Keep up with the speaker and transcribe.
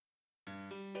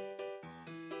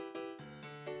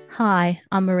Hi,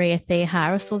 I'm Maria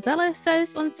Theoharis or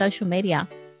Velosos on social media.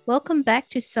 Welcome back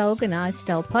to So Organised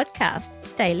Style Podcast.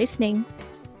 Stay listening.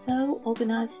 So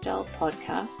Organised Style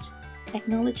Podcast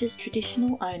acknowledges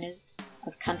traditional owners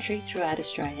of country throughout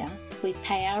Australia. We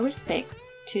pay our respects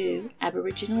to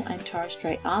Aboriginal and Torres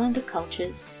Strait Islander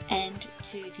cultures and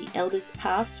to the elders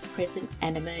past, present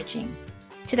and emerging.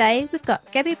 Today we've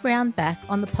got Gabby Brown back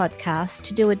on the podcast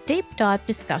to do a deep dive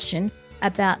discussion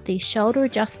about the shoulder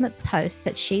adjustment post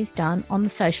that she's done on the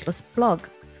Socialist blog.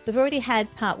 We've already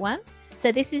had part 1,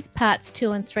 so this is parts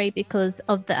 2 and 3 because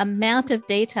of the amount of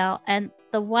detail and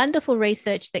the wonderful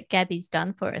research that Gabby's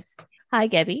done for us. Hi,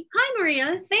 Gabby. Hi,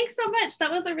 Maria. Thanks so much.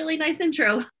 That was a really nice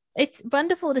intro. It's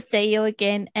wonderful to see you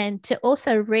again and to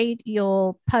also read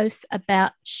your posts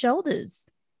about shoulders.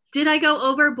 Did I go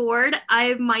overboard?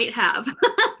 I might have.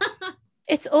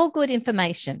 It's all good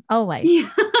information, always. Yeah.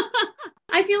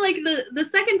 I feel like the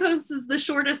second post is the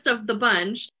shortest of the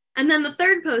bunch. And then the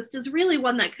third post is really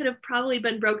one that could have probably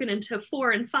been broken into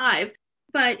 4 and 5.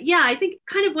 But yeah, I think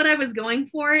kind of what I was going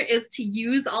for is to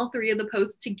use all 3 of the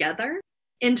posts together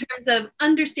in terms of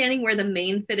understanding where the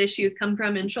main fit issues come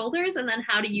from in shoulders and then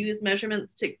how to use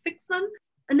measurements to fix them.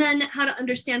 And then how to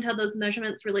understand how those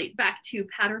measurements relate back to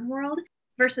pattern world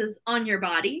versus on your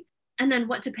body, and then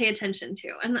what to pay attention to.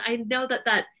 And I know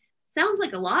that sounds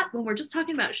like a lot when we're just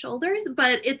talking about shoulders,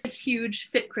 but it's a huge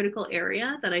fit critical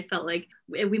area that I felt like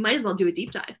we might as well do a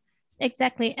deep dive.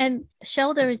 Exactly. And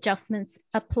shoulder adjustments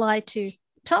apply to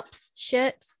tops,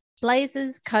 shirts,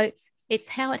 blazers, coats. It's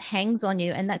how it hangs on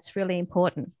you. And that's really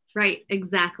important. Right.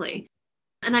 Exactly.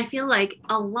 And I feel like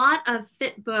a lot of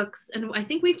fit books, and I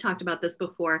think we've talked about this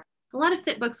before, a lot of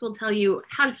fit books will tell you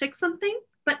how to fix something,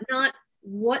 but not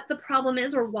what the problem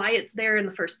is or why it's there in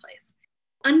the first place.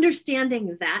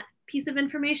 Understanding that piece of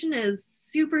information is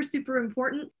super, super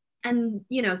important. And,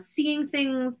 seeing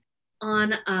things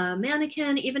on a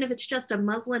mannequin, even if it's just a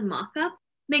muslin mock-up,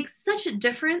 makes such a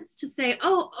difference to say,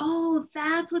 oh,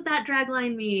 that's what that drag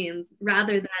line means,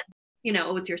 rather than,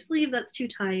 it's your sleeve that's too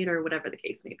tight or whatever the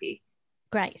case may be.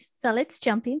 Great. So let's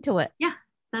jump into it. Yeah,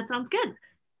 that sounds good.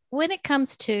 When it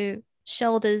comes to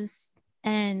shoulders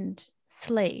and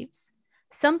sleeves,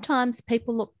 sometimes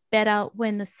people look better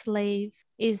when the sleeve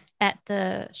is at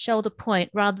the shoulder point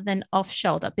rather than off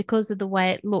shoulder because of the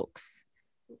way it looks.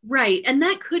 Right. And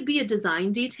that could be a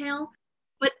design detail.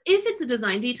 But if it's a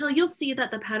design detail, you'll see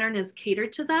that the pattern is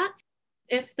catered to that.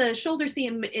 If the shoulder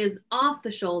seam is off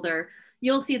the shoulder,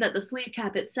 you'll see that the sleeve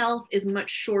cap itself is much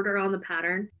shorter on the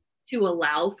pattern to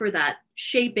allow for that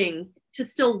shaping to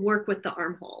still work with the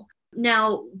armhole.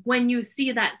 Now, when you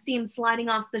see that seam sliding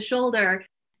off the shoulder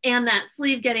and that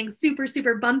sleeve getting super,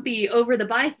 super bumpy over the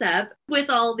bicep with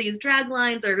all these drag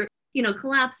lines or,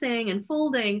 collapsing and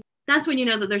folding, that's when you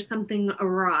know that there's something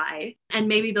awry. And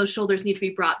maybe those shoulders need to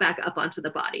be brought back up onto the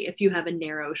body if you have a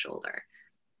narrow shoulder.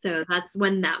 So that's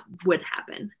when that would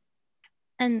happen.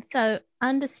 And so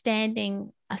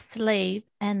understanding a sleeve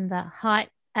and the height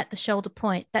at the shoulder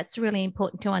point, that's really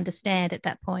important to understand at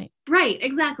that point. Right,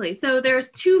 exactly. So there's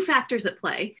 2 factors at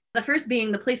play. The first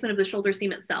being the placement of the shoulder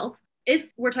seam itself.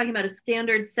 If we're talking about a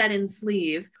standard set-in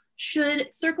sleeve,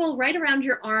 should circle right around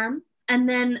your arm, and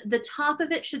then the top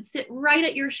of it should sit right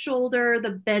at your shoulder,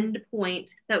 the bend point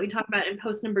that we talk about in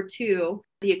post number 2,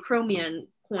 the acromion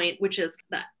point, which is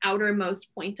the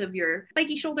outermost point of your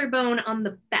spiky shoulder bone on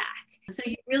the back. So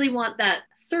you really want that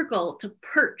circle to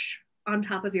perch on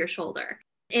top of your shoulder.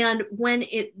 And when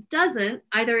it doesn't,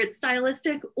 either it's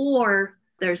stylistic or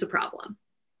there's a problem.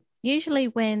 Usually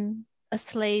when a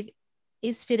sleeve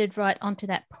is fitted right onto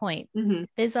that point,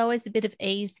 there's always a bit of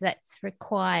ease that's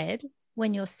required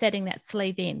when you're setting that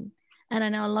sleeve in. And I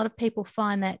know a lot of people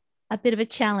find that a bit of a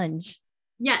challenge.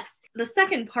 Yes. The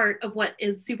second part of what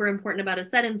is super important about a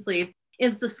set-in sleeve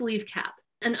is the sleeve cap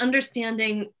and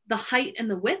understanding the height and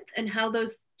the width and how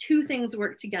those 2 things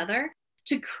work together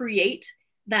to create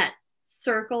that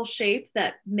circle shape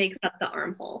that makes up the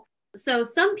armhole. So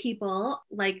some people,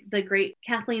 like the great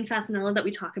Kathleen Fasanella that we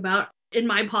talk about in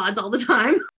my pods all the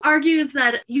time, argues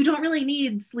that you don't really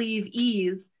need sleeve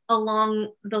ease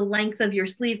along the length of your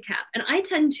sleeve cap. And I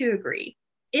tend to agree.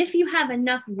 If you have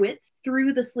enough width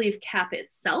through the sleeve cap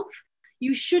itself,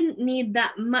 you shouldn't need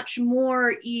that much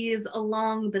more ease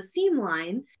along the seam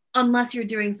line unless you're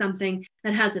doing something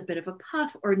that has a bit of a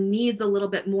puff or needs a little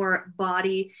bit more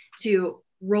body to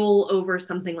roll over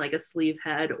something like a sleeve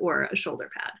head or a shoulder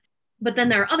pad. But then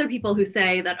there are other people who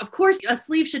say that, of course, a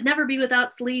sleeve should never be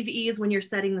without sleeve ease when you're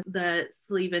setting the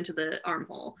sleeve into the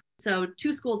armhole. So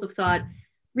 2 schools of thought.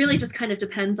 Really just kind of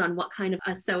depends on what kind of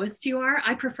a sewist you are.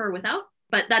 I prefer without,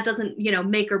 but that doesn't,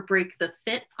 make or break the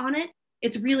fit on it.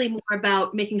 It's really more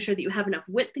about making sure that you have enough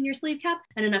width in your sleeve cap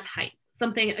and enough height.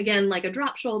 Something, again, like a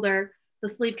drop shoulder, the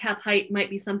sleeve cap height might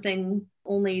be something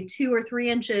only 2 or 3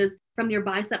 inches from your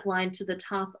bicep line to the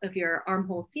top of your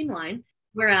armhole seam line.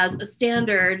 Whereas a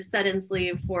standard set-in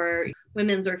sleeve for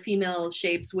women's or female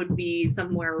shapes would be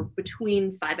somewhere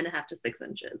between 5.5 to 6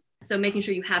 inches. So making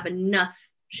sure you have enough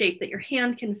shape that your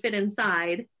hand can fit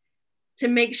inside to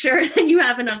make sure that you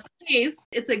have enough space.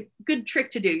 It's a good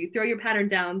trick to do. You throw your pattern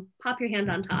down, pop your hand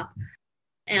on top.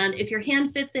 And if your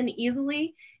hand fits in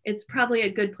easily, it's probably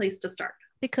a good place to start.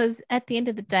 Because at the end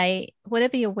of the day,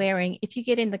 whatever you're wearing, if you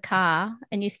get in the car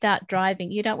and you start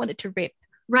driving, you don't want it to rip.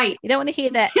 Right. You don't want to hear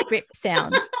that rip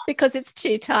sound because it's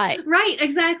too tight. Right,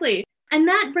 exactly. And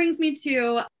that brings me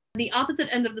to the opposite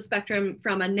end of the spectrum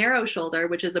from a narrow shoulder,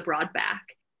 which is a broad back.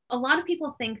 A lot of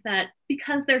people think that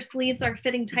because their sleeves are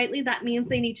fitting tightly, that means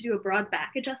they need to do a broad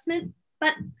back adjustment,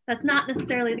 but that's not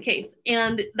necessarily the case.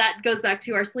 And that goes back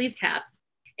to our sleeve caps.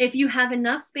 If you have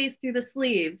enough space through the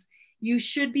sleeves, you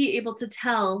should be able to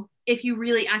tell if you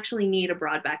really actually need a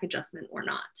broad back adjustment or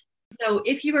not. So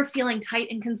if you are feeling tight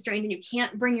and constrained and you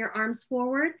can't bring your arms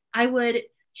forward, I would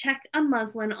check a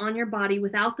muslin on your body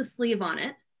without the sleeve on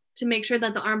it to make sure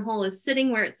that the armhole is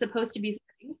sitting where it's supposed to be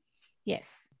sitting.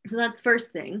 Yes. So that's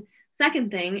first thing.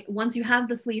 Second thing, once you have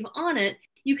the sleeve on it,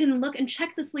 you can look and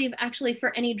check the sleeve actually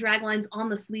for any drag lines on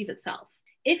the sleeve itself.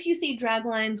 If you see drag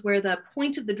lines where the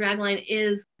point of the drag line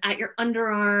is at your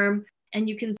underarm and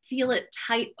you can feel it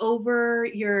tight over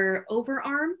your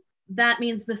overarm, that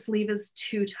means the sleeve is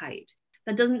too tight.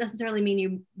 That doesn't necessarily mean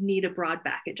you need a broad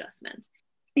back adjustment.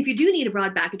 If you do need a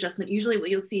broad back adjustment, usually what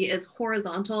you'll see is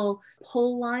horizontal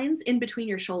pull lines in between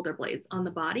your shoulder blades on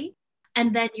the body.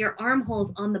 And then your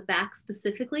armholes on the back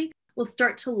specifically will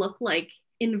start to look like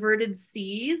inverted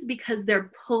C's because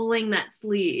they're pulling that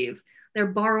sleeve. They're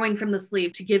borrowing from the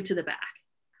sleeve to give to the back.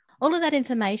 All of that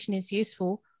information is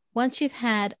useful once you've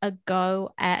had a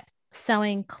go at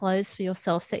sewing clothes for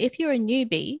yourself. So if you're a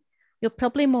newbie, you're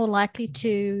probably more likely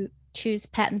to choose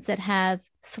patterns that have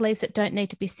sleeves that don't need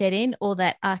to be set in or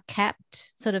that are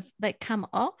capped, sort of they come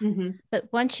off. Mm-hmm. But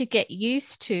once you get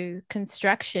used to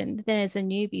construction, then as a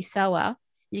newbie sewer,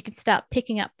 you can start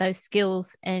picking up those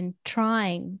skills and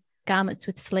trying garments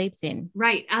with sleeves in.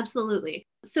 Right, absolutely.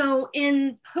 So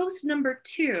in post number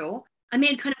 2, I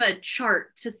made kind of a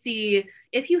chart to see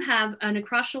if you have an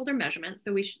across shoulder measurement.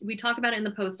 So we talk about it in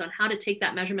the post on how to take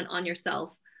that measurement on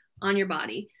yourself, on your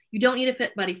body. You don't need a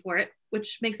fit buddy for it,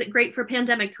 which makes it great for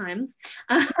pandemic times.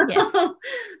 Yes.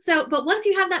 But once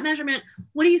you have that measurement,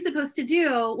 what are you supposed to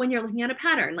do when you're looking at a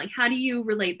pattern? Like, how do you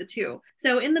relate the two?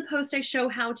 So in the post, I show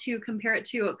how to compare it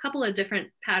to a couple of different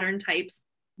pattern types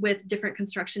with different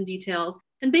construction details.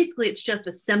 And basically, it's just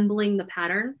assembling the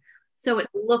pattern so it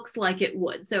looks like it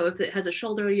would. So if it has a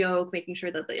shoulder yoke, making sure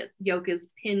that the yoke is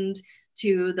pinned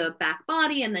to the back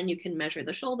body, and then you can measure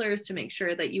the shoulders to make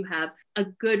sure that you have a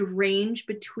good range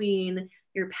between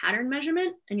your pattern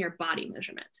measurement and your body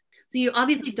measurement. So you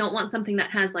obviously don't want something that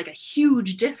has like a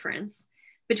huge difference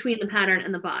between the pattern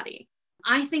and the body.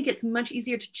 I think it's much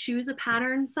easier to choose a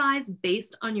pattern size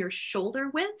based on your shoulder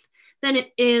width than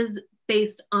it is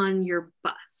based on your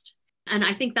bust. And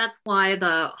I think that's why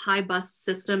the high bust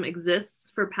system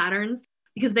exists for patterns,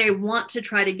 because they want to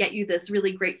try to get you this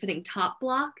really great fitting top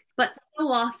block. But so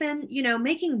often,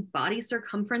 making body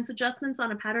circumference adjustments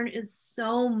on a pattern is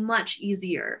so much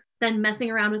easier than messing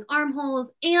around with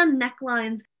armholes and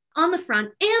necklines on the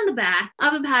front and the back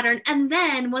of a pattern. And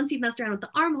then once you've messed around with the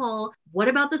armhole, what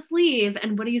about the sleeve?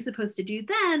 And what are you supposed to do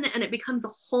then? And it becomes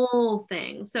a whole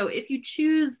thing. So if you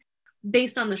choose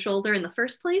based on the shoulder in the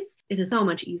first place, it is so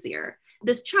much easier.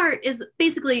 This chart is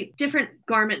basically different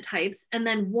garment types and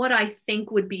then what I think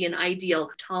would be an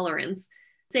ideal tolerance.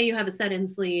 Say you have a set-in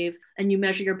sleeve and you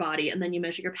measure your body and then you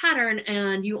measure your pattern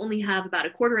and you only have about a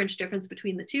 1/4 inch difference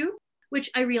between the two,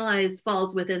 which I realize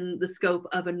falls within the scope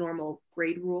of a normal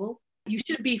grade rule. You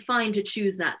should be fine to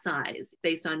choose that size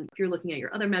based on if you're looking at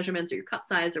your other measurements or your cup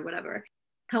size or whatever.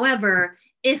 However,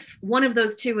 if one of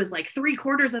those two is like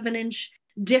 3/4 of an inch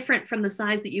different from the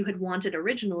size that you had wanted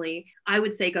originally, I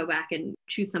would say go back and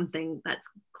choose something that's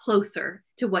closer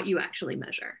to what you actually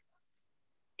measure.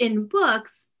 In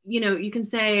books, you can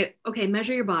say, okay,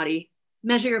 measure your body,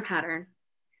 measure your pattern.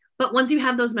 But once you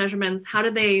have those measurements, how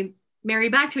do they marry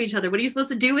back to each other? What are you supposed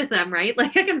to do with them, right?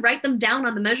 Like I can write them down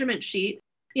on the measurement sheet.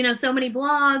 So many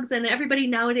blogs and everybody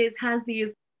nowadays has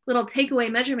these little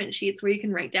takeaway measurement sheets where you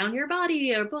can write down your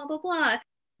body or blah, blah, blah.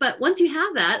 But once you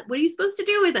have that, what are you supposed to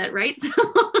do with it, right?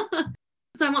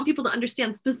 So I want people to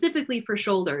understand specifically for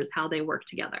shoulders how they work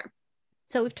together.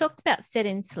 So we've talked about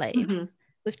set-in sleeves.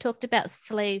 We've talked about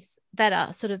sleeves that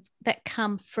are that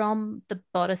come from the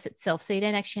bodice itself. So you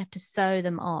don't actually have to sew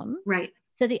them on. Right.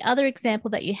 So the other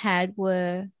example that you had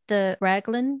were the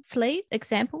raglan sleeve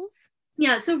examples.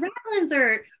 Yeah. So raglans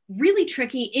are really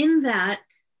tricky in that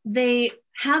they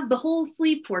have the whole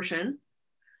sleeve portion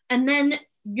and then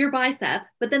your bicep,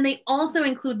 but then they also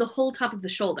include the whole top of the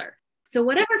shoulder. So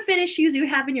whatever fit issues you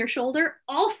have in your shoulder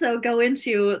also go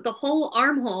into the whole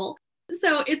armhole.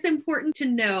 So it's important to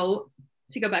know,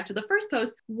 to go back to the first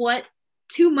post, what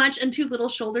too much and too little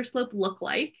shoulder slope look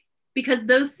like, because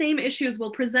those same issues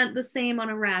will present the same on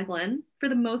a raglan for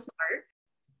the most part.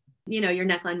 You know, your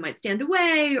neckline might stand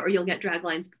away or you'll get drag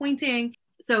lines pointing.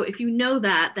 So if you know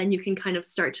that, then you can kind of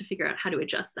start to figure out how to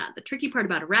adjust that. The tricky part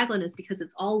about a raglan is because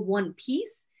it's all one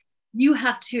piece, you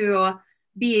have to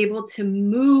be able to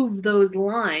move those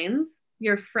lines,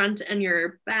 your front and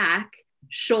your back,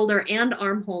 shoulder and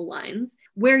armhole lines,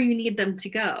 where you need them to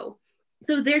go.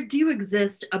 So there do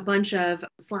exist a bunch of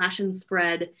slash and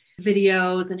spread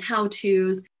videos and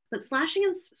how-tos, but slashing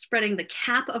and spreading the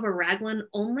cap of a raglan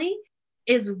only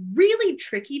is really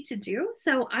tricky to do.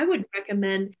 So I would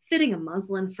recommend fitting a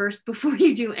muslin first before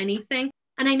you do anything.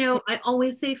 And I know I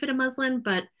always say fit a muslin,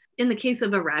 but in the case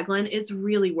of a raglan, it's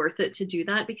really worth it to do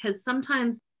that, because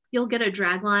sometimes you'll get a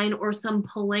drag line or some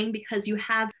pulling because you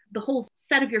have the whole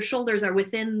set of your shoulders are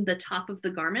within the top of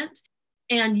the garment,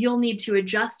 and you'll need to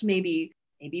adjust. Maybe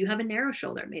you have a narrow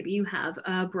shoulder, maybe you have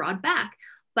a broad back,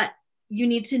 but you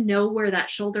need to know where that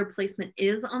shoulder placement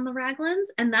is on the raglans,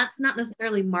 and that's not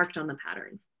necessarily marked on the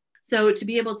patterns. So to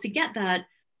be able to get that,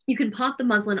 you can pop the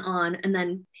muslin on and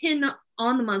then pin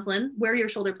on the muslin where your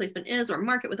shoulder placement is, or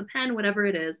mark it with a pen, whatever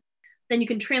it is. Then you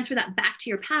can transfer that back to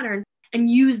your pattern and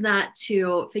use that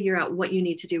to figure out what you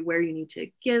need to do, where you need to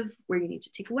give, where you need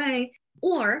to take away.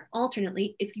 Or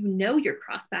alternately, if you know your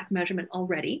cross back measurement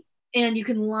already, and you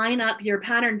can line up your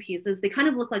pattern pieces, they kind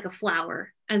of look like a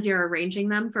flower as you're arranging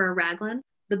them for a raglan.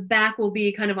 The back will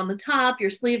be kind of on the top,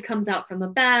 your sleeve comes out from the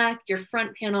back, your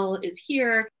front panel is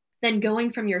here. Then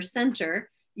going from your center,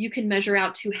 you can measure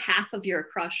out to half of your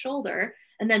cross shoulder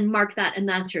and then mark that, and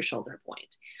that's your shoulder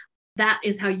point. That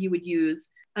is how you would use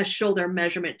a shoulder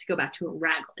measurement to go back to a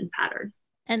raglan pattern.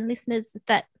 And listeners,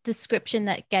 that description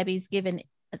that Gabby's given,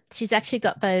 she's actually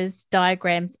got those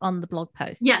diagrams on the blog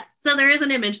post. Yes, so there is an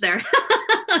image there.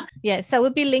 Yeah, so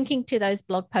we'll be linking to those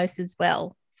blog posts as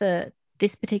well for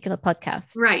this particular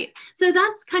podcast. Right. So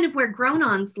that's kind of where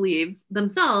grown-on sleeves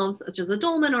themselves, such as a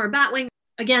dolman or a batwing,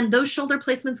 again, those shoulder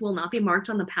placements will not be marked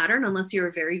on the pattern unless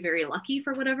you're very, very lucky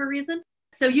for whatever reason.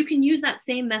 So you can use that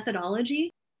same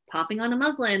methodology, popping on a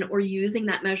muslin or using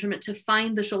that measurement to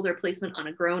find the shoulder placement on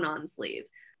a grown-on sleeve.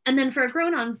 And then for a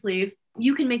grown-on sleeve,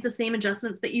 you can make the same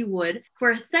adjustments that you would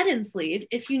for a set-in sleeve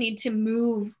if you need to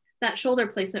move that shoulder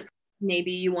placement.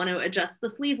 Maybe you want to adjust the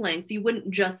sleeve length. You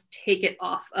wouldn't just take it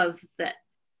off of the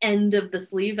end of the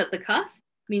sleeve at the cuff.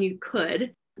 I mean, you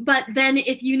could, but then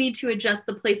if you need to adjust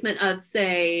the placement of,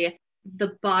 say,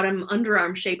 the bottom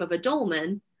underarm shape of a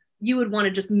dolman, you would want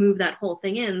to just move that whole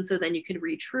thing in so then you could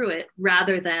retrue it,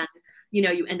 rather than, you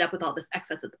know, you end up with all this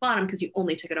excess at the bottom because you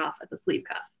only took it off at the sleeve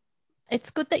cuff.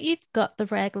 It's good that you've got the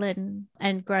raglan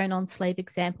and grown-on sleeve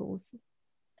examples.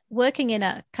 Working in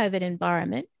a COVID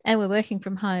environment, and we're working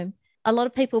from home, a lot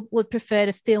of people would prefer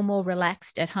to feel more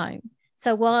relaxed at home.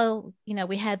 So while, you know,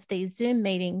 we have these Zoom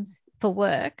meetings for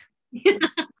work,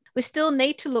 we still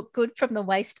need to look good from the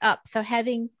waist up. So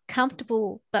having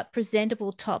comfortable but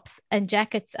presentable tops and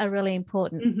jackets are really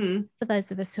important for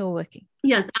those of us who are working.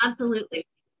 Yes, absolutely.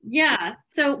 Yeah.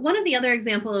 So one of the other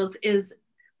examples is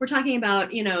we're talking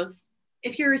about, you know,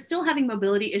 if you're still having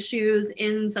mobility issues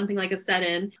in something like a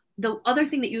set-in, the other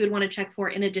thing that you would want to check for,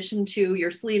 in addition to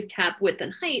your sleeve cap width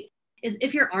and height, is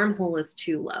if your armhole is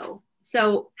too low.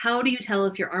 So how do you tell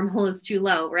if your armhole is too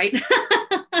low, right?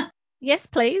 Yes,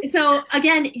 please. So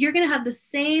again, you're going to have the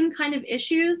same kind of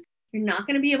issues. You're not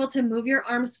going to be able to move your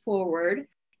arms forward.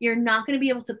 You're not going to be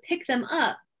able to pick them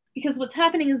up, because what's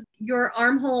happening is your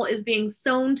armhole is being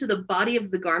sewn to the body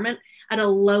of the garment at a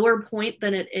lower point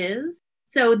than it is.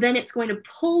 So then it's going to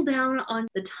pull down on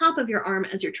the top of your arm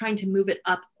as you're trying to move it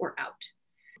up or out.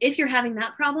 If you're having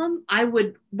that problem, I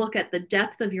would look at the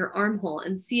depth of your armhole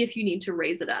and see if you need to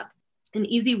raise it up. An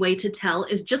easy way to tell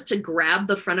is just to grab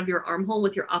the front of your armhole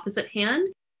with your opposite hand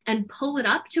and pull it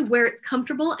up to where it's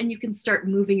comfortable, and you can start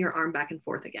moving your arm back and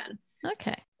forth again.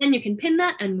 Okay. Then you can pin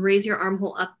that and raise your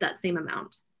armhole up that same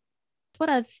amount. What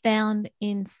I've found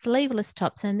in sleeveless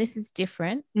tops, and this is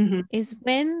different, is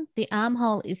when the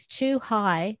armhole is too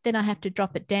high, then I have to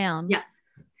drop it down. Yes.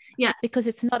 Yeah. Because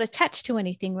it's not attached to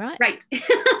anything, right? Right.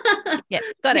 Yep.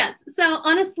 Got it. Yes. So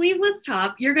on a sleeveless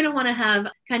top, you're going to want to have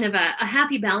kind of a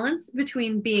happy balance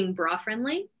between being bra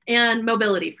friendly and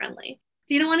mobility friendly.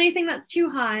 So you don't want anything that's too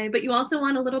high, but you also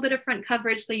want a little bit of front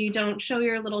coverage so you don't show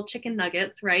your little chicken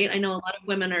nuggets, right? I know a lot of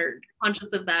women are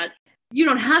conscious of that. You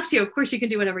don't have to. Of course, you can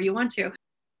do whatever you want to.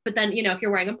 But then, you know, if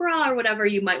you're wearing a bra or whatever,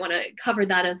 you might want to cover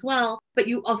that as well. But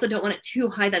you also don't want it too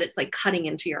high that it's like cutting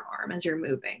into your arm as you're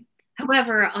moving.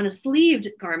 However, on a sleeved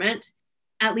garment,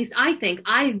 at least I think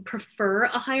I prefer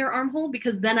a higher armhole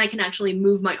because then I can actually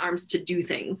move my arms to do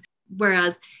things.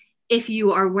 Whereas if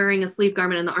you are wearing a sleeve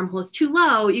garment and the armhole is too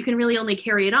low, you can really only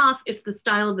carry it off if the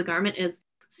style of the garment is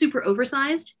super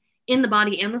oversized in the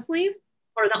body and the sleeve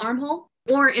or the armhole,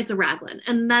 or it's a raglan.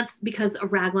 And that's because a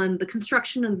raglan, the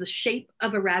construction and the shape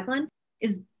of a raglan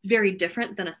is very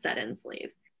different than a set-in sleeve.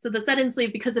 So the set-in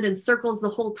sleeve, because it encircles the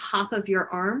whole top of your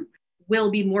arm,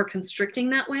 will be more constricting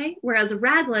that way. Whereas a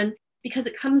raglan, because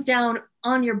it comes down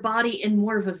on your body in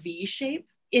more of a V shape,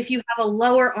 if you have a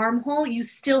lower armhole, you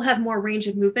still have more range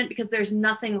of movement because there's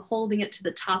nothing holding it to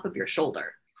the top of your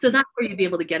shoulder. So that's where you'd be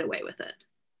able to get away with it.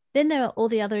 Then there are all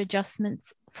the other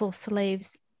adjustments for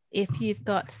sleeves if you've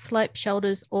got sloped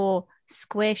shoulders or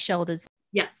square shoulders.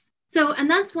 Yes. So, and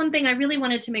that's one thing I really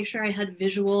wanted to make sure I had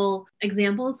visual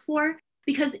examples for,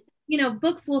 because, you know,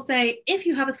 books will say, if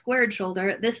you have a squared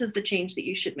shoulder, this is the change that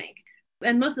you should make.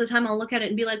 And most of the time I'll look at it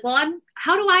and be like, well,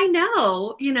 how do I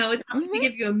know? You know, it's not going to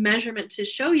give you a measurement to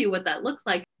show you what that looks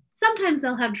like. Sometimes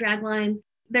they'll have drag lines.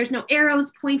 There's no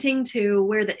arrows pointing to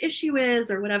where the issue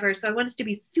is or whatever. So I want it to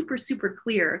be super, super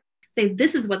clear. Say,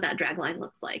 this is what that drag line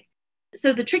looks like.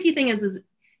 So the tricky thing is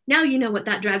now you know what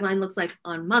that drag line looks like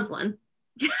on muslin.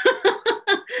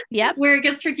 Yep. Where it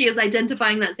gets tricky is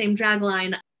identifying that same drag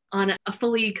line on a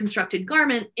fully constructed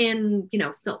garment in, you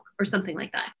know, silk or something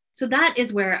like that. So that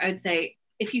is where I'd say,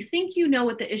 if you think you know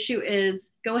what the issue is,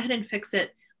 go ahead and fix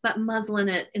it, but muslin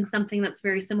it in something that's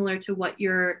very similar to what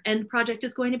your end project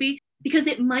is going to be, because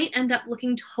it might end up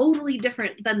looking totally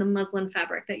different than the muslin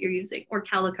fabric that you're using, or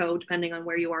calico, depending on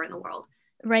where you are in the world.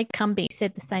 Ray Cumby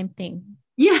said the same thing.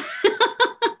 Yeah.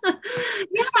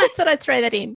 Yeah. Just thought I'd throw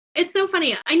that in. It's so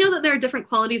funny. I know that there are different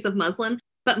qualities of muslin,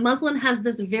 but muslin has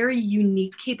this very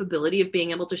unique capability of being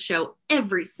able to show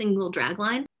every single drag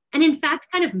line and in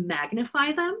fact kind of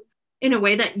magnify them in a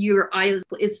way that your eye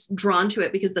is drawn to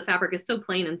it because the fabric is so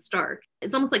plain and stark.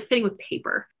 It's almost like fitting with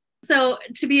paper. So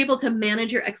to be able to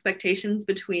manage your expectations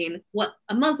between what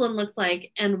a muslin looks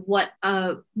like and what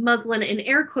a muslin in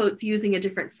air quotes using a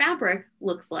different fabric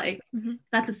looks like,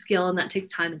 that's a skill, and that takes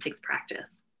time and takes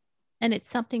practice. And it's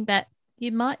something that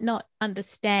you might not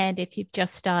understand if you've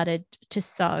just started to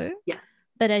sew. Yes.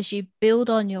 But as you build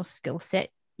on your skill set,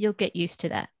 you'll get used to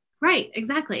that. Right,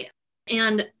 exactly.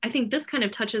 And I think this kind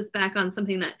of touches back on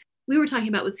something that we were talking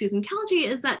about with Susan Kalji,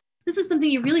 is that this is something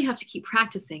you really have to keep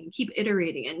practicing, keep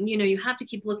iterating. And, you know, you have to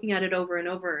keep looking at it over and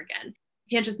over again.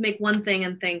 You can't just make one thing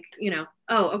and think, you know,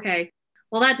 oh, okay,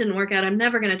 well, that didn't work out. I'm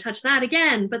never going to touch that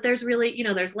again. But there's really, you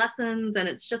know, there's lessons, and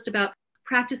it's just about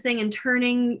practicing and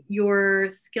turning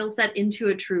your skill set into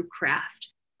a true craft,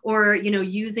 or, you know,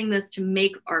 using this to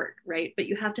make art, right? But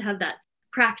you have to have that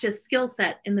practice skill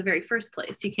set in the very first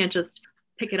place. You can't just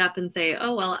pick it up and say,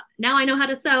 oh, well, now I know how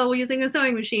to sew using a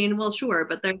sewing machine. Well, sure,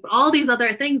 but there's all these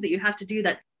other things that you have to do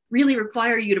that really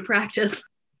require you to practice.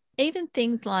 Even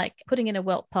things like putting in a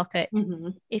welt pocket.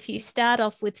 If you start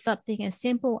off with something as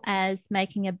simple as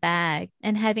making a bag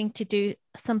and having to do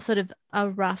some sort of a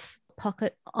rough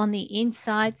pocket on the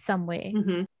inside somewhere,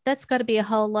 that's got to be a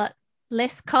whole lot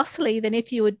less costly than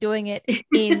if you were doing it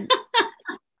in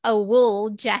a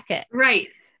wool jacket. Right.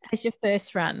 As your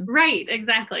first run. Right,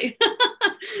 exactly.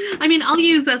 I mean, I'll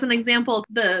use as an example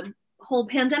the whole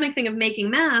pandemic thing of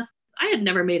making masks. I had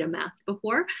never made a mask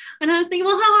before. And I was thinking,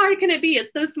 well, how hard can it be?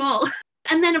 It's so small.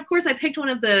 And then, of course, I picked one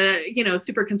of the, you know,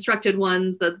 super constructed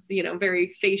ones that's, you know, very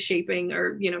face shaping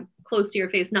or, you know, close to your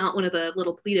face, not one of the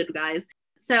little pleated guys.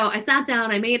 So I sat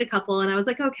down, I made a couple, and I was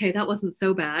like, okay, that wasn't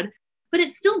so bad. But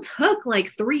it still took like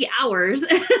 3 hours.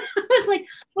 I was like,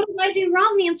 what did I do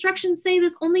wrong? The instructions say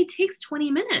this only takes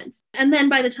 20 minutes. And then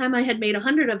by the time I had made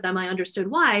 100 of them, I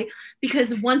understood why.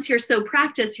 Because once you're so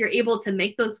practiced, you're able to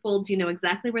make those folds. You know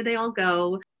exactly where they all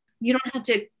go. You don't have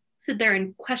to sit there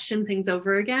and question things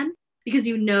over again, because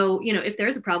you know, if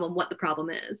there's a problem, what the problem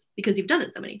is, because you've done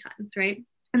it so many times, right?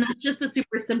 And that's just a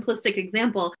super simplistic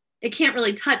example. It can't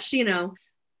really touch, you know,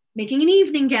 making an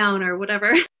evening gown or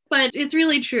whatever. But it's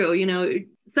really true, you know,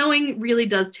 sewing really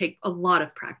does take a lot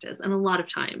of practice and a lot of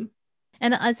time.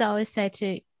 And as I always say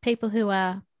to people who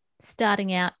are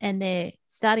starting out and they're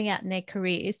starting out in their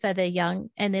careers, so they're young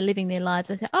and they're living their lives,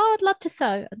 they say, oh, I'd love to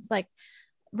sew. It's like,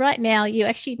 right now you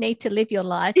actually need to live your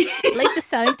life. Leave the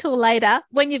sewing till later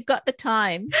when you've got the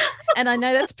time. And I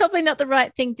know that's probably not the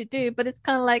right thing to do, but it's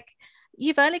kind of like,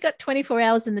 you've only got 24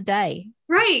 hours in the day.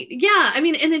 Right. Yeah. I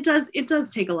mean, and it does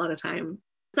take a lot of time.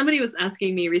 Somebody was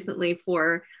asking me recently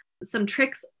for some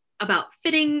tricks about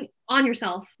fitting on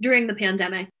yourself during the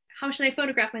pandemic. How should I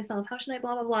photograph myself? How should I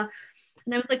blah, blah, blah?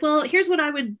 And I was like, well, here's what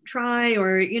I would try.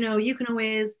 Or, you can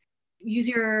always use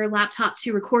your laptop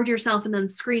to record yourself and then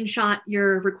screenshot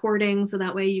your recording. So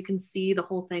that way you can see the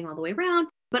whole thing all the way around.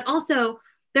 But also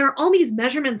there are all these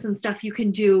measurements and stuff you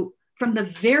can do from the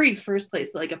very first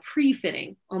place, like a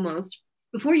pre-fitting almost,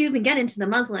 before you even get into the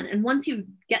muslin. And once you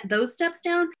get those steps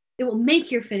down, it will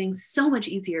make your fitting so much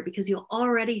easier because you'll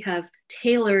already have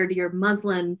tailored your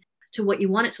muslin to what you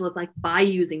want it to look like by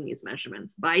using these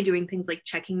measurements, by doing things like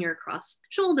checking your cross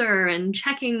shoulder and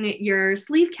checking your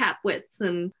sleeve cap widths.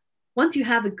 And once you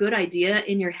have a good idea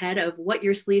in your head of what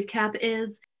your sleeve cap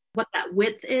is, what that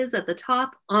width is at the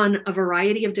top on a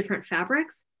variety of different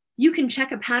fabrics, you can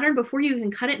check a pattern before you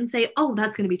even cut it and say, oh,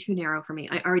 that's going to be too narrow for me.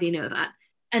 I already know that.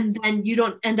 And then you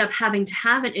don't end up having to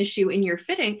have an issue in your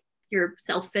fitting, your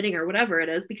self-fitting or whatever it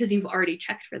is, because you've already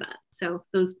checked for that. So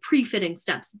those pre-fitting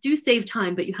steps do save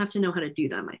time, but you have to know how to do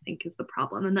them, I think, is the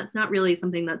problem. And that's not really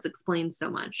something that's explained so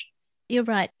much. You're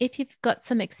right. If you've got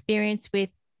some experience with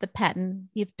the pattern,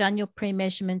 you've done your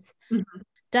pre-measurements,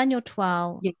 done your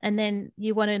toile, and then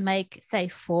you want to make, say,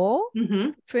 4,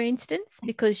 for instance,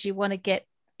 because you want to get,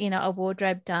 a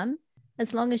wardrobe done.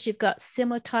 As long as you've got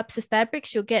similar types of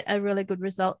fabrics, you'll get a really good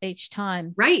result each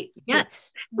time. Right.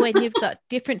 Yes. When you've got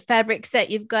different fabrics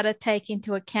that you've got to take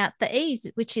into account the ease,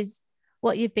 which is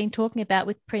what you've been talking about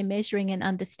with pre-measuring and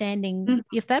understanding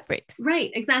your fabrics. Right.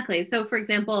 Exactly. So for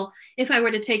example, if I were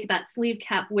to take that sleeve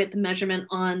cap width measurement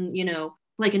on,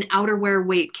 like an outerwear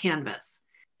weight canvas,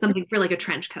 something for like a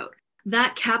trench coat,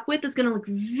 that cap width is going to look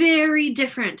very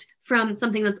different from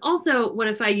something that's also, what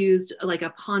if I used like a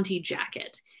Ponte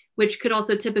jacket, which could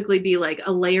also typically be like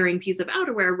a layering piece of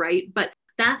outerwear, right? But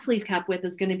that sleeve cap width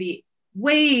is going to be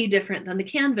way different than the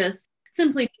canvas,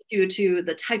 simply due to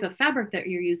the type of fabric that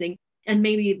you're using and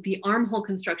maybe the armhole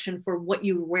construction for what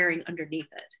you were wearing underneath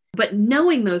it. But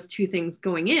knowing those two things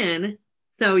going in,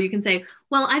 so you can say,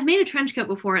 well, I've made a trench coat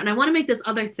before and I want to make this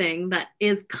other thing that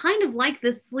is kind of like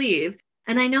this sleeve.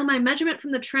 And I know my measurement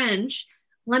from the trench.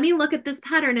 Let me look at this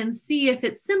pattern and see if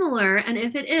it's similar. And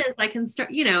if it is, I can start,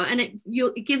 and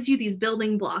it gives you these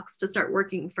building blocks to start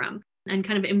working from and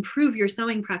kind of improve your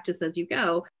sewing practice as you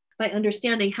go by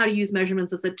understanding how to use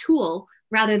measurements as a tool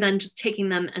rather than just taking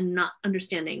them and not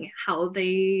understanding how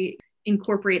they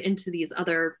incorporate into these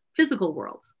other physical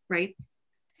worlds, right?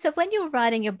 So when you were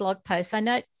writing your blog posts, I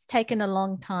know it's taken a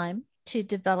long time to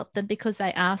develop them because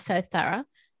they are so thorough.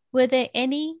 Were there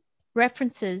any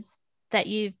references that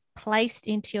you've placed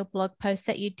into your blog posts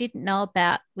that you didn't know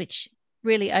about, which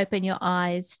really open your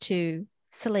eyes to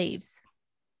sleeves?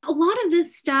 A lot of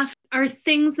this stuff are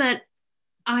things that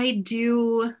I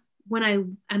do when I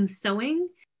am sewing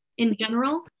in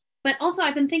general, but also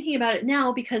I've been thinking about it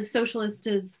now because Socialist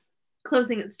is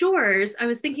closing its doors. I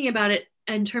was thinking about it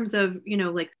in terms of,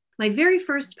 like my very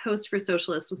first post for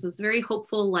Socialist was this very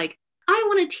hopeful, like, I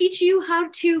want to teach you how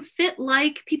to fit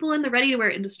like people in the ready-to-wear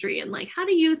industry. And like, how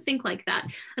do you think like that?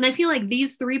 And I feel like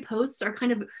these 3 posts are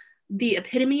kind of the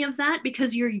epitome of that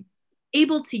because you're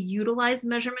able to utilize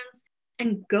measurements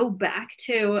and go back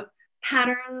to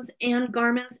patterns and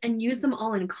garments and use them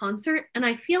all in concert. And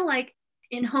I feel like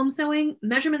in home sewing,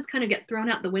 measurements kind of get thrown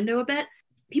out the window a bit.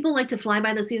 People like to fly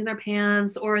by the seat of their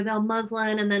pants, or they'll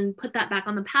muslin and then put that back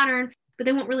on the pattern, but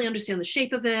they won't really understand the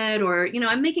shape of it. Or,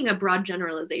 I'm making a broad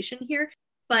generalization here,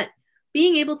 but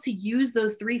being able to use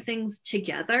those 3 things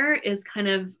together is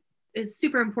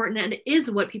super important. And it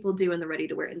is what people do in the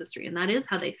ready-to-wear industry. And that is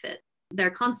how they fit. They're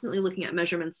constantly looking at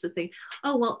measurements to say,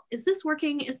 oh, well, is this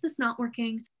working? Is this not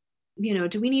working?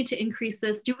 Do we need to increase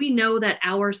this? Do we know that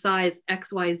our size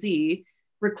XYZ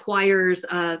requires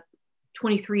a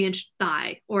 23-inch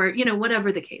thigh, or,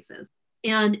 whatever the case is.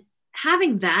 And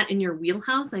having that in your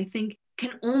wheelhouse, I think,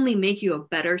 can only make you a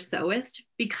better sewist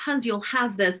because you'll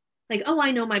have this like, oh,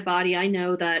 I know my body. I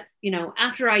know that,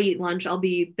 after I eat lunch, I'll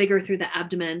be bigger through the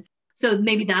abdomen. So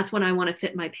maybe that's when I want to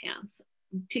fit my pants,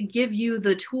 to give you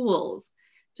the tools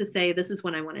to say, this is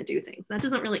when I want to do things. That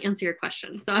doesn't really answer your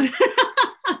question. So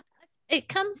it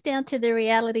comes down to the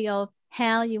reality of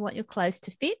how you want your clothes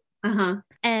to fit.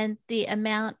 And the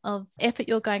amount of effort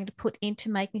you're going to put into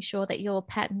making sure that your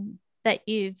pattern that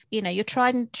you've, your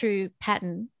tried and true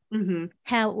pattern,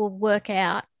 how it will work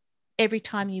out every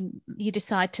time you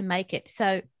decide to make it.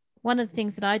 So one of the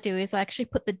things that I do is I actually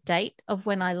put the date of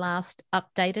when I last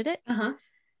updated it,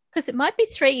 because it might be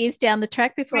 3 years down the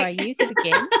track before I use it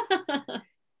again.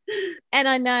 And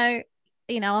I know,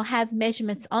 I'll have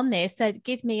measurements on there. So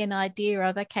give me an idea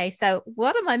of, okay, so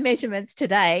what are my measurements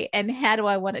today and how do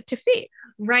I want it to fit?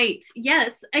 Right.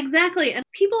 Yes, exactly. And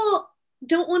people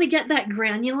don't want to get that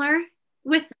granular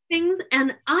with things.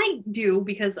 And I do,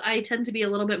 because I tend to be a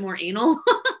little bit more anal.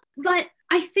 But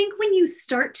I think when you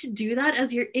start to do that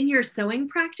as you're in your sewing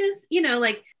practice,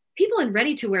 like people in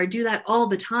ready to wear do that all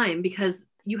the time, because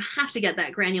you have to get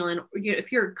that granular. And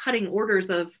if you're cutting orders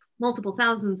of multiple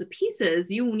thousands of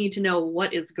pieces, you need to know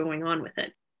what is going on with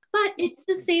it. But it's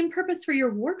the same purpose for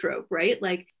your wardrobe, right?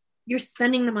 Like, you're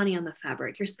spending the money on the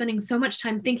fabric. You're spending so much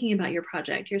time thinking about your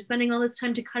project. You're spending all this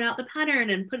time to cut out the pattern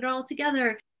and put it all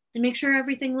together and make sure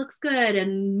everything looks good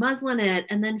and muslin it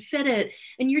and then fit it.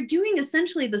 And you're doing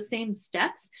essentially the same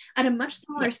steps at a much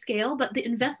smaller scale, but the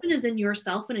investment is in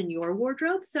yourself and in your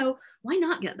wardrobe. So why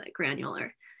not get that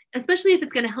granular, especially if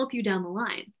it's going to help you down the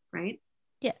line, right?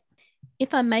 Yeah.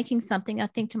 If I'm making something, I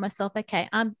think to myself, okay,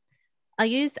 I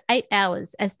use 8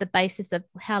 hours as the basis of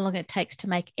how long it takes to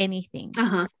make anything.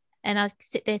 And I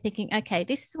sit there thinking, okay,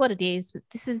 this is what it is.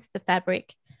 This is the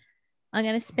fabric. I'm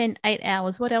going to spend 8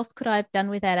 hours. What else could I have done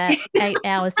with that 8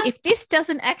 hours? If this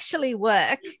doesn't actually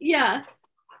work. Yeah.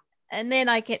 And then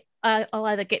I'll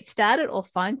either get started or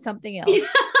find something else.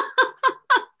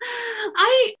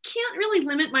 I can't really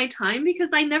limit my time because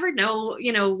I never know,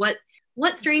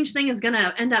 what strange thing is going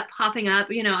to end up popping up.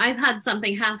 I've had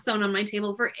something half sewn on my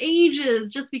table for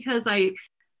ages just because I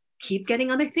keep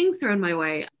getting other things thrown my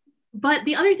way. But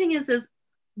the other thing is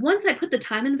once I put the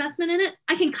time investment in it,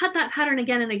 I can cut that pattern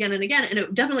again and again and again. And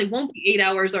it definitely won't be 8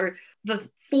 hours or the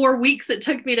 4 weeks it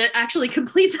took me to actually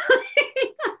complete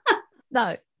something.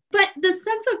 No. But the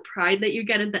sense of pride that you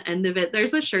get at the end of it,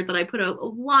 there's a shirt that I put a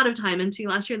lot of time into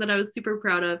last year that I was super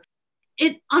proud of.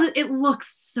 It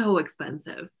looks so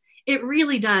expensive. It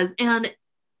really does. And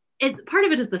part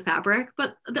of it is the fabric,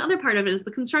 but the other part of it is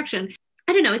the construction.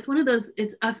 I don't know. It's one of those,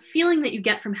 it's a feeling that you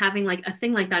get from having like a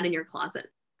thing like that in your closet.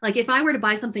 Like if I were to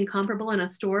buy something comparable in a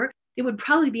store, it would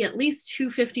probably be at least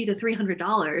 $250 to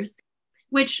 $300,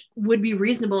 which would be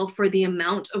reasonable for the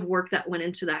amount of work that went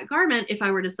into that garment if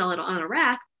I were to sell it on a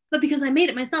rack. But because I made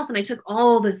it myself and I took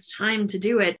all this time to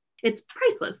do it, it's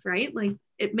priceless, right? Like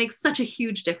it makes such a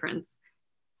huge difference.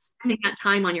 Spending that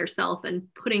time on yourself and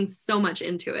putting so much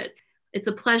into it. It's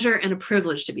a pleasure and a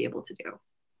privilege to be able to do.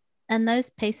 And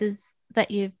those pieces that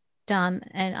you've done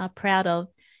and are proud of,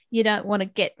 you don't want to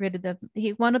get rid of them.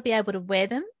 You want to be able to wear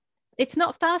them. It's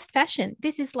not fast fashion.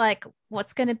 This is like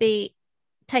what's going to be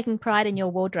taking pride in your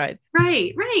wardrobe.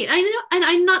 Right. I know. And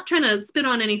I'm not trying to spit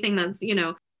on anything that's,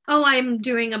 I'm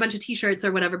doing a bunch of t-shirts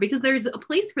or whatever, because there's a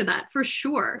place for that for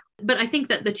sure. But I think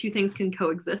that the two things can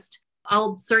coexist.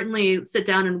 I'll certainly sit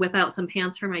down and whip out some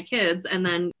pants for my kids. And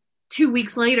then 2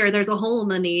 weeks later, there's a hole in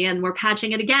the knee and we're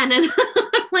patching it again. And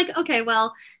I'm like, okay,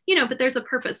 well, but there's a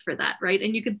purpose for that, right?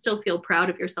 And you can still feel proud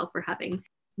of yourself for having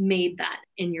made that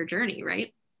in your journey,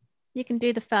 right? You can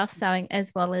do the fast sewing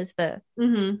as well as the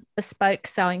bespoke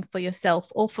sewing for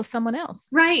yourself or for someone else.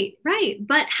 Right.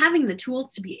 But having the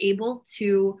tools to be able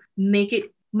to make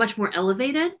it much more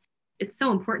elevated, it's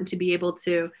so important to be able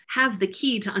to have the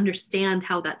key to understand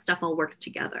how that stuff all works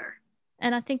together.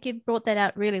 And I think you've brought that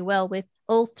out really well with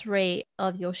all 3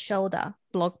 of your shoulder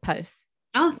blog posts.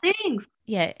 Oh, thanks.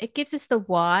 Yeah, it gives us the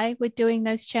why we're doing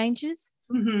those changes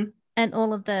and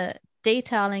all of the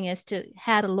detailing as to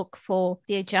how to look for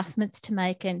the adjustments to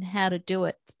make and how to do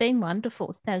it. It's been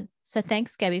wonderful. So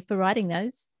thanks, Gabby, for writing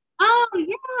those. Oh,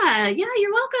 yeah,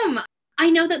 you're welcome. I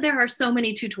know that there are so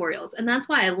many tutorials, and that's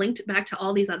why I linked back to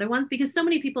all these other ones, because so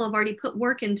many people have already put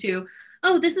work into,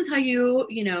 this is how you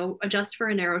adjust for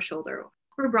a narrow shoulder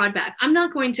or a broad back. I'm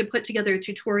not going to put together a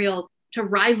tutorial to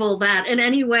rival that in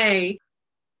any way,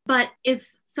 but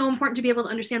it's so important to be able to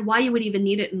understand why you would even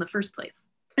need it in the first place.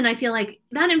 And I feel like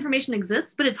that information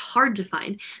exists, but it's hard to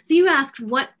find. So you asked,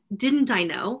 what didn't I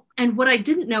know? And what I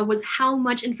didn't know was how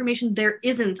much information there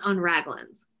isn't on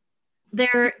Raglans.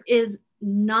 There is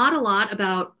not a lot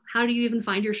about how do you even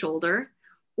find your shoulder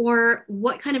or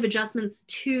what kind of adjustments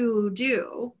to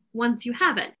do once you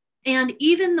have it. And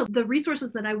even the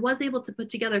resources that I was able to put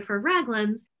together for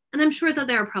Raglans, and I'm sure that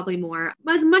there are probably more,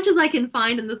 as much as I can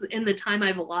find in the time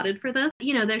I've allotted for this,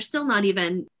 there's still not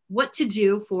even what to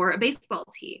do for a baseball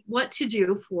tee, what to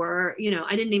do for,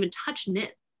 I didn't even touch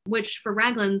knit, which for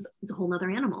Raglans is a whole nother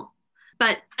animal.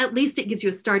 But at least it gives you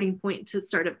a starting point to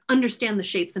sort of understand the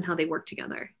shapes and how they work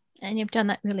together. And you've done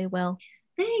that really well.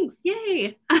 Thanks.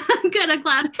 Yay. Good. I'm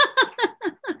glad.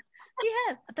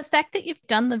 Yeah, the fact that you've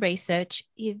done the research,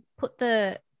 you've put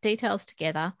the details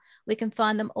together, we can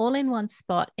find them all in one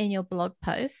spot in your blog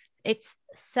post. It's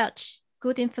such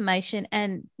good information,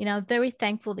 and I'm very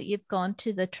thankful that you've gone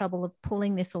to the trouble of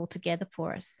pulling this all together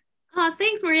for us. Oh,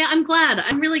 thanks, Maria. I'm glad.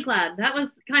 I'm really glad. That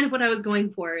was kind of what I was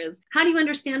going for, is how do you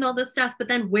understand all this stuff, but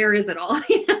then where is it all?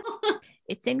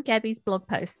 It's in Gabby's blog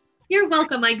post. You're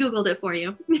welcome. I Googled it for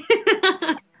you.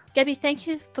 Gabby, thank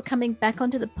you for coming back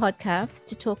onto the podcast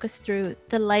to talk us through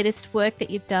the latest work that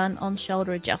you've done on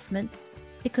shoulder adjustments,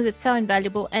 because it's so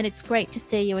invaluable, and it's great to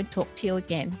see you and talk to you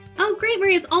again. Oh, great,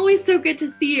 Maria. It's always so good to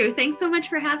see you. Thanks so much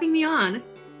for having me on.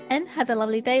 And have a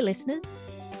lovely day, listeners.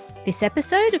 This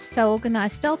episode of So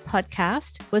Organised Style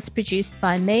podcast was produced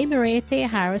by me, Maria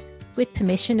Theoharis, with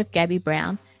permission of Gabby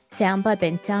Brown, sound by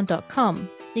bensound.com.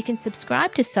 You can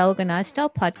subscribe to So Organised Style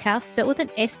podcast, spelled with an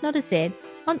S, not a Z,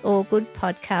 on all good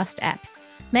podcast apps.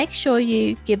 Make sure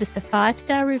you give us a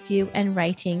 5-star review and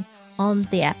rating on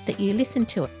the app that you listen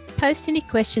to it. Post any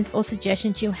questions or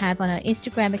suggestions you have on our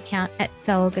Instagram account at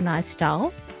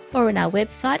SoOrganizedStyle, or on our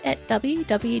website at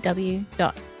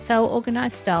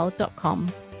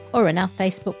www.soorganizedstyle.com, or on our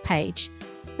Facebook page.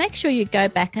 Make sure you go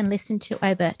back and listen to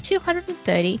over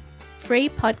 230 free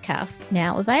podcasts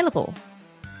now available.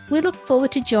 We look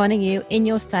forward to joining you in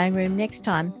your sewing room next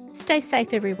time. Stay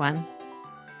safe, everyone.